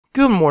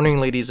Good morning,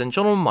 ladies and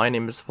gentlemen, my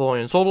name is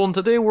Napoleon, and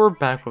today we're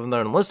back with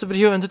another Enlisted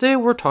video, and today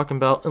we're talking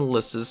about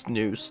Enlisted's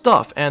new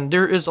stuff, and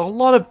there is a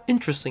lot of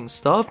interesting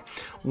stuff,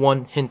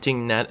 one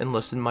hinting that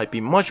Enlisted might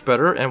be much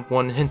better, and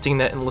one hinting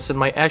that Enlisted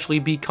might actually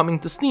be coming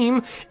to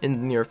Steam in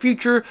the near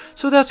future,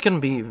 so that's going to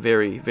be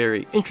very,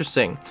 very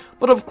interesting.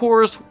 But of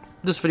course,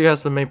 this video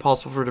has been made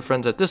possible for the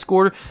friends at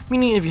Discord,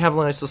 meaning if you haven't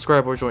already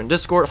subscribed or joined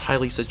Discord,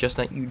 highly suggest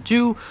that you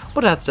do,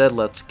 but that said,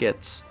 let's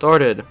get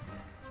started.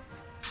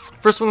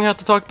 First thing we have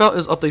to talk about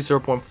is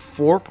update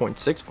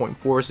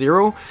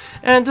 0.4.6.40,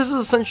 and this is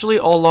essentially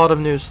a lot of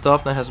new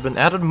stuff that has been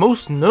added.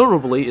 Most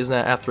notably is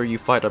that after you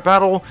fight a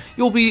battle,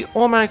 you'll be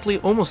automatically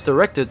almost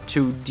directed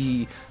to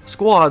the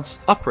squad's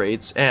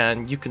upgrades,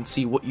 and you can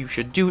see what you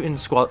should do in the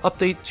squad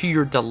update to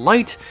your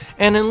delight,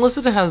 and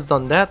Enlisted has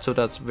done that, so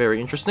that's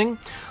very interesting.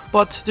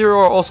 But there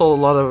are also a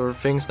lot of other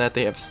things that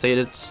they have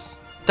stated.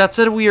 That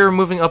said, we are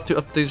moving up to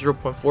update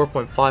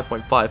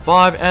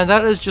 0.4.5.55, and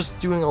that is just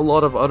doing a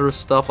lot of other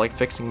stuff like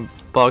fixing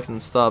bugs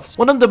and stuff.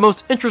 One of the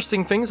most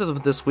interesting things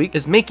of this week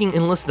is making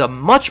Enlisted a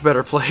much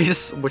better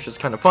place, which is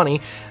kind of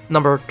funny,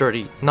 number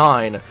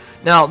 39.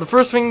 Now, the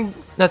first thing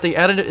that they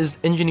added is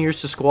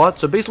engineers to squad.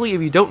 So basically,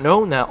 if you don't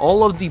know, now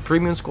all of the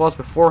premium squads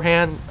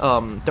beforehand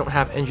don't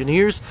have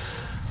engineers.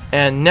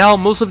 And now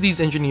most of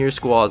these engineer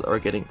squads are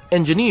getting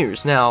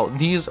engineers. Now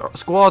these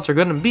squads are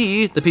going to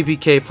be the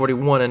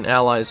PPK-41 in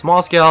Allies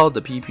Moscow,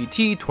 the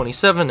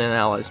PPT-27 in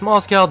Allies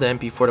Moscow, the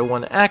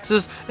MP-41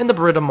 Axis, and the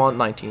Britomont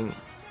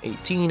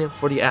 1918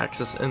 for the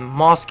Axis in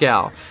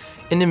Moscow.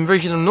 In the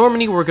Invasion of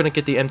Normandy, we're going to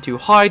get the M2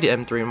 High, the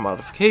M3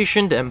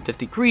 Modification, the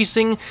M50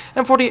 Creasing,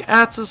 and for the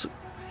Axis,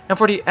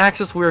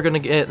 we're going to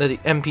get the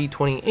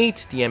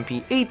MP-28, the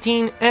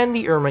MP-18, and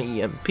the Irma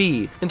EMP.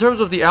 In terms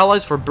of the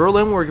allies for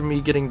Berlin, we're going to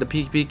be getting the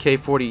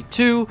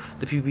PPK-42,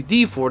 the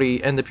PPD-40,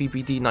 and the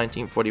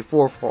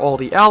PPD-1944 for all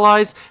the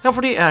allies. And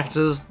for the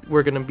Axis,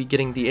 we're going to be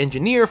getting the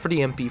Engineer for the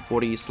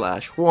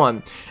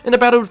MP-40/1. In the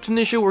Battle of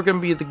Tunisia, we're going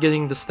to be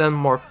getting the STEM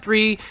Mark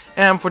III,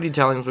 and for the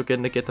Italians, we're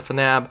going to get the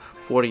FNAB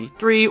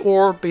 43,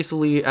 or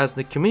basically, as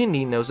the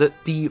community knows it,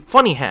 the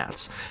funny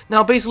hats.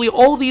 Now basically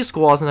all these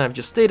squads that I've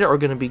just stated are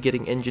going to be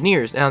getting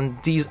engineers, and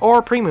these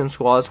are premium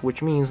squads,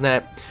 which means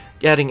that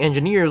adding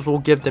engineers will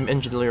give them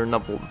engineer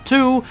number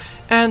 2,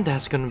 and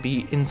that's going to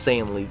be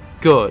insanely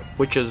good,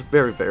 which is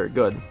very, very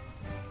good.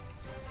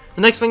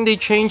 The next thing they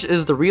changed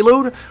is the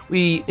reload.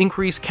 We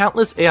increased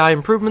countless AI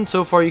improvements,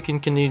 so far you can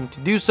continue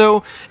to do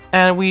so,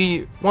 and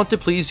we want to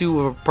please you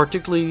with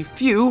particularly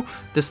few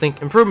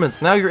distinct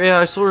improvements. Now your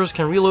AI soldiers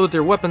can reload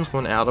their weapons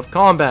when out of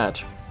combat,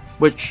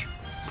 which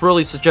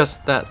really suggests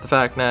that the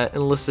fact that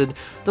Enlisted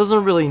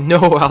doesn't really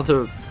know how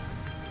to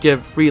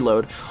give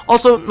reload.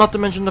 Also, not to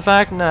mention the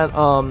fact that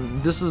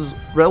this is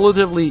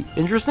relatively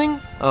interesting,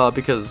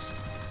 because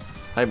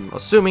I'm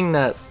assuming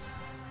that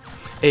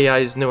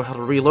AIs know how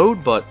to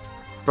reload, but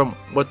from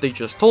what they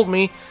just told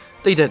me,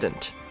 they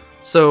didn't.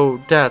 So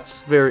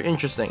that's very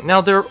interesting.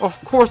 Now there are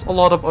of course a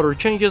lot of other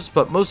changes,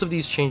 but most of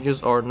these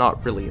changes are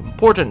not really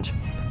important.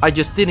 I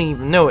just didn't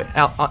even know it.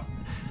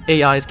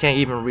 AIs can't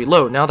even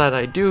reload. Now that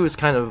I do, it's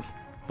kind of,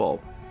 well,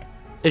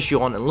 issue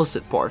on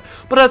Enlisted part.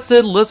 But that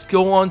said, let's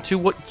go on to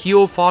what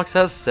Keo Fox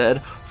has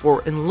said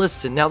for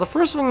Enlisted. Now the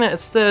first thing that it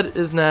said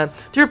is that,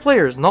 dear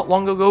players, not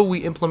long ago we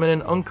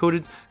implemented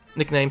uncoded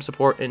nickname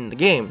support in the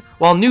game.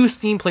 While new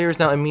Steam players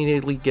now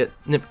immediately get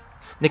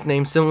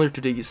nicknames similar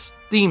to the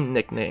Steam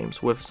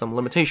nicknames with some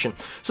limitation.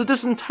 So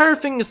this entire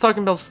thing is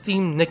talking about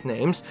Steam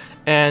nicknames,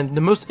 and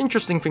the most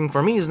interesting thing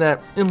for me is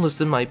that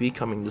Enlisted might be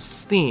coming to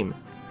Steam.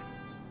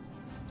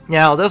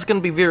 Now that's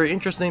going to be very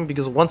interesting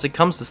because once it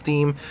comes to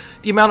Steam,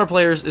 the amount of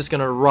players is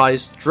going to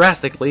rise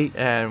drastically,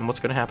 and what's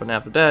going to happen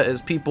after that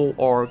is people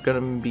are going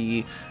to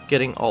be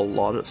getting a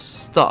lot of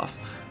stuff.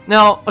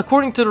 Now,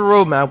 according to the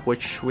roadmap,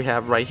 which we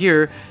have right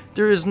here,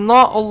 there is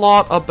not a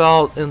lot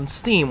about in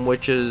Steam,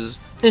 which is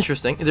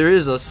interesting. There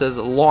is says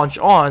launch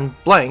on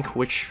blank,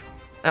 which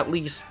at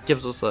least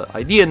gives us an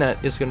idea that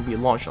it's going to be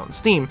launched on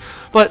Steam.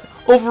 But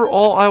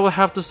overall, I would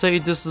have to say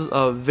this is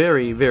a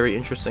very, very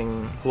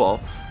interesting, well,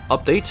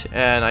 update,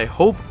 and I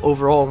hope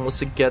overall,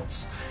 unless it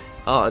gets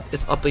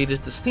it's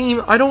updated to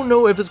Steam. I don't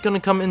know if it's going to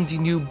come in the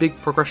new big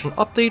progression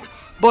update,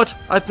 but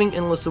I think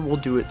Enlisted will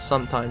do it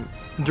sometime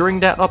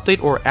during that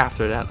update or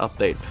after that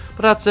update.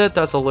 But that's it.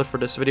 That's all it for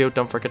this video.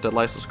 Don't forget to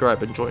like,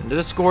 subscribe, and join the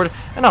Discord,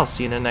 and I'll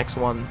see you in the next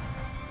one.